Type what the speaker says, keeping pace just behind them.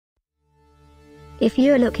If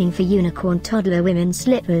you're looking for unicorn toddler women's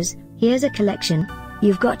slippers, here's a collection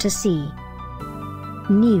you've got to see.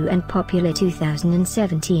 New and popular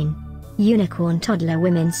 2017 Unicorn Toddler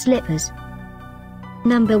Women's Slippers.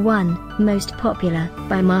 Number 1, Most Popular,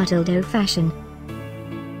 by Martildo Fashion.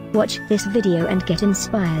 Watch this video and get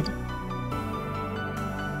inspired.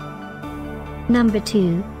 Number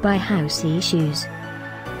 2, by Housey Shoes.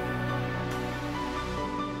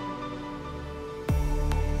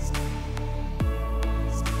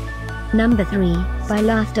 Number 3, by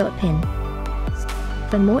LATH.PIN.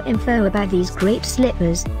 For more info about these great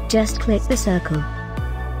slippers, just click the circle.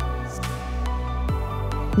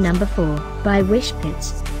 Number 4, by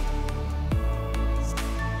Wishpets.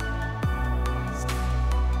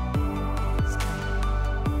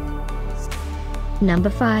 Number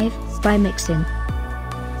 5, by Mixin.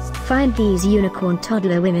 Find these unicorn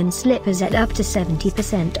toddler women's slippers at up to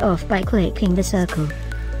 70% off by clicking the circle.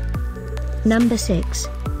 Number 6.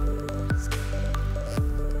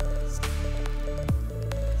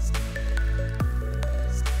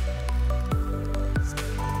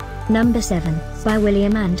 Number 7, by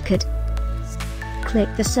William&kate. Click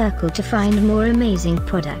the circle to find more amazing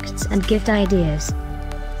products and gift ideas.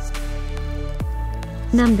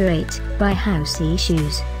 Number 8, by Housey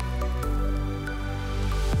Shoes.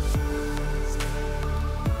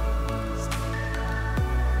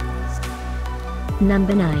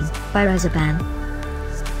 Number 9, by LATH.PIN.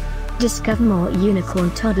 Discover more unicorn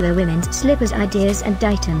toddler women's slippers ideas and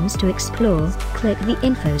items to explore, click the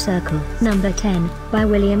info circle. Number 10, by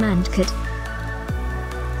William&kate.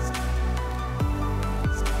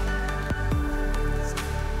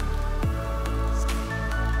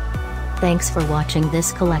 Thanks for watching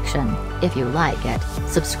this collection. If you like it,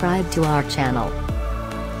 subscribe to our channel.